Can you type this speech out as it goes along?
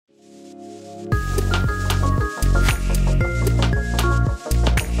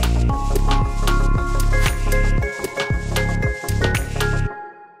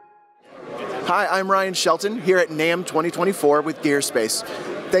Hi, I'm Ryan Shelton here at NAMM 2024 with Gearspace.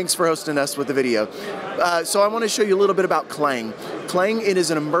 Thanks for hosting us with the video. So I want to show you a little bit about Klang. Klang, it is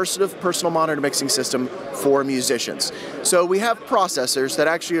an immersive personal monitor mixing system for musicians. So we have processors that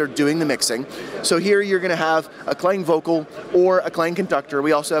actually are doing the mixing. So here you're going to have a Klang vocal or a Klang conductor.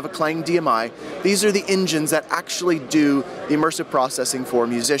 We also have a Klang DMI. These are the engines that actually do the immersive processing for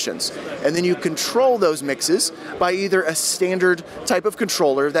musicians. And then you control those mixes by either a standard type of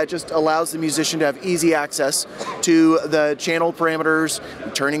controller that just allows the musician to have easy access to the channel parameters,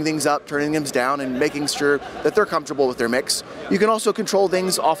 turning things up, turning them down, and making sure that they're comfortable with their mix. You can also control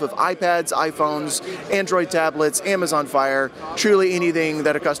things off of iPads, iPhones, Android tablets, Amazon Fire. Truly anything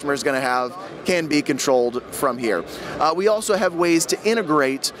that a customer is going to have can be controlled from here. We also have ways to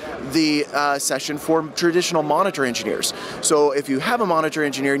integrate the session for traditional monitor engineers. So if you have a monitor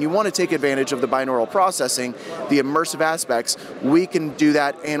engineer and you want to take advantage of the binaural processing, the immersive aspects, we can do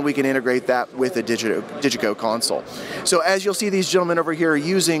that and we can integrate that with a Digico console. So as you'll see these gentlemen over here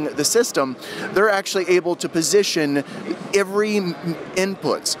using the system, they're actually able to position every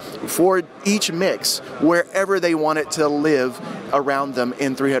inputs for each mix wherever they want it to live around them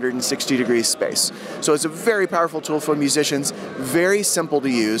in 360 degrees space. So it's a very powerful tool for musicians, very simple to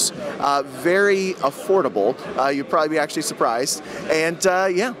use, very affordable. You'd probably be actually surprised. And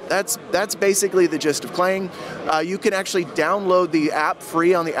yeah, that's basically the gist of Klang. You can actually download the app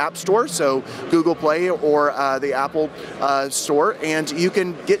free on the App Store, so Google Play or the Apple Store, and you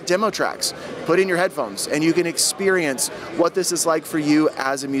can get demo tracks, put in your headphones, and you can experience what this is like for you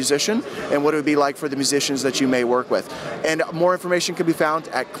as a musician and what it would be like for the musicians that you may work with. And more information can be found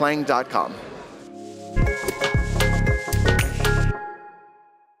at klang.com.